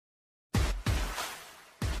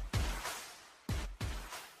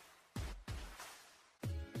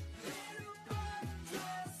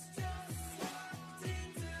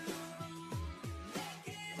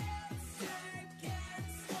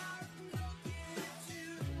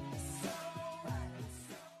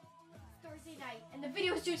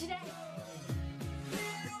let's do it today.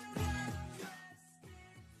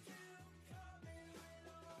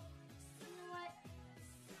 You know what?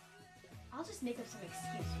 I'll just make up some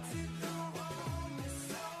excuse.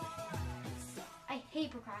 I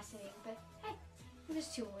hate procrastinating, but hey, I'm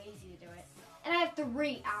just too lazy to do it. And I have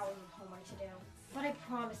 3 hours of homework to do. But I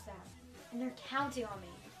promised them, and they're counting on me.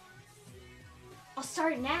 I'll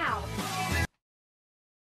start now.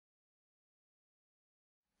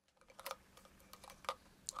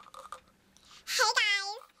 Hey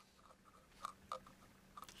guys!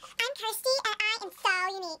 I'm Kirsty, and I am so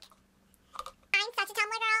unique. I'm such a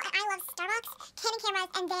Tumblr girl, and I love Starbucks, candy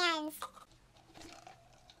cameras, and vans.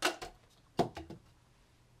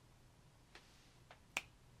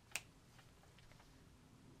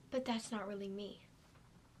 But that's not really me.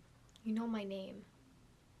 You know my name,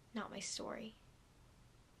 not my story.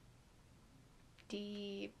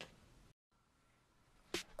 Deep.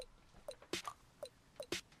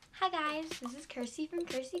 Hi guys, this is Kirsty from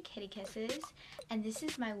Kirsty Kitty Kisses, and this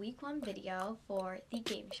is my week 1 video for the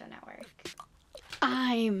Game Show Network.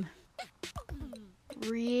 I'm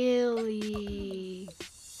really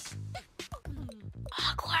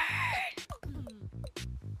awkward.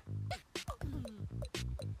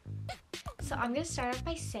 So I'm going to start off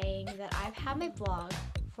by saying that I've had my blog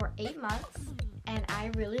for 8 months, and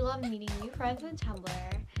I really love meeting new friends on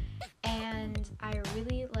Tumblr, and I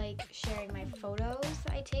really like sharing my photos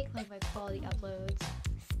that I take, like my quality uploads.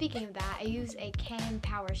 Speaking of that, I use a Canon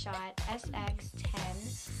PowerShot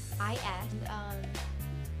SX10IS. I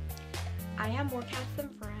have more cats than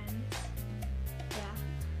friends. Yeah.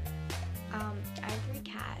 I have 3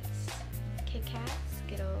 cats. Kit Kat,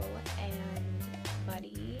 Skittle, and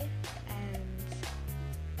Buddy.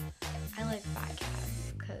 I like fat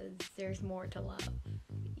cats because there's more to love.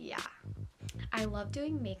 Yeah. I love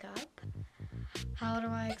doing makeup. How do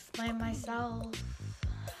I explain myself?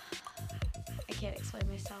 I can't explain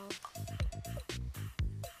myself.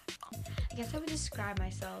 I guess I would describe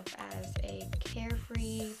myself as a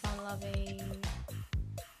carefree, fun-loving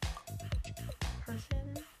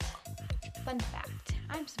person. Fun fact,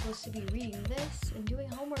 I'm supposed to be reading this and doing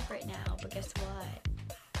homework right now, but guess what?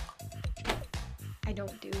 I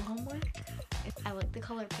don't do homework. I like the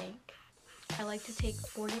color pink. I like to take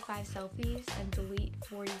 45 selfies and delete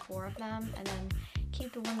 44 of them and then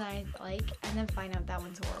keep the one that I like and then find out that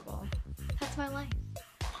one's horrible. That's my life.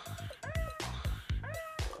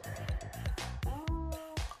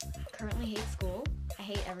 Currently hate school. I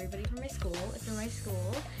hate everybody from my school. If you're my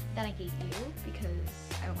school, then I hate you because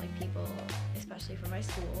I don't like people, especially from my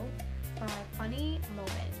school. For my funny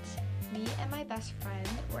moment, me and my best friend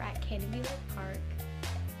were at Canopy Lake Park,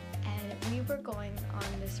 and we were going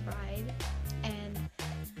on this ride, and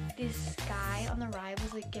this guy on the ride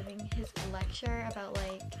was like giving his lecture about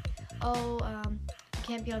like, oh, you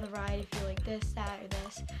can't be on the ride if you're like this, that, or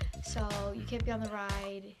this. So you can't be on the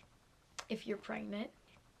ride if you're pregnant,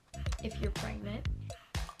 if you're pregnant,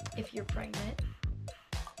 if you're pregnant.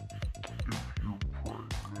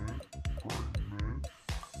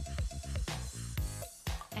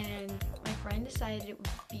 And my friend decided it would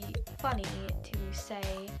be funny to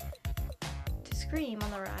scream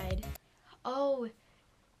on the ride, oh,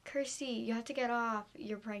 Kirsty, you have to get off,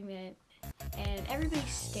 you're pregnant. And everybody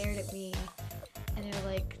stared at me, and they were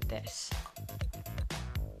like this.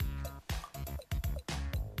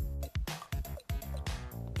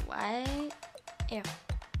 What? Ew.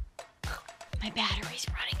 My battery's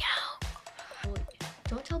running out. Well,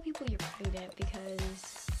 don't tell people you're pregnant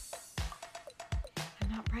because I'm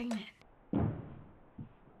not pregnant.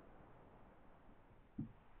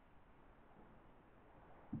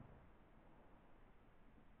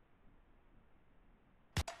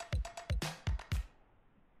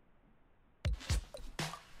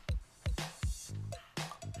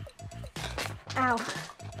 Ow.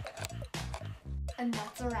 And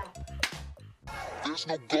that's a wrap. There's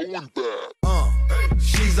no going back.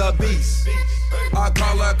 She's a beast. I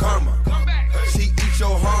call her karma. She eats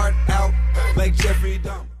your heart out like Jeffrey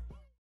Dahmer.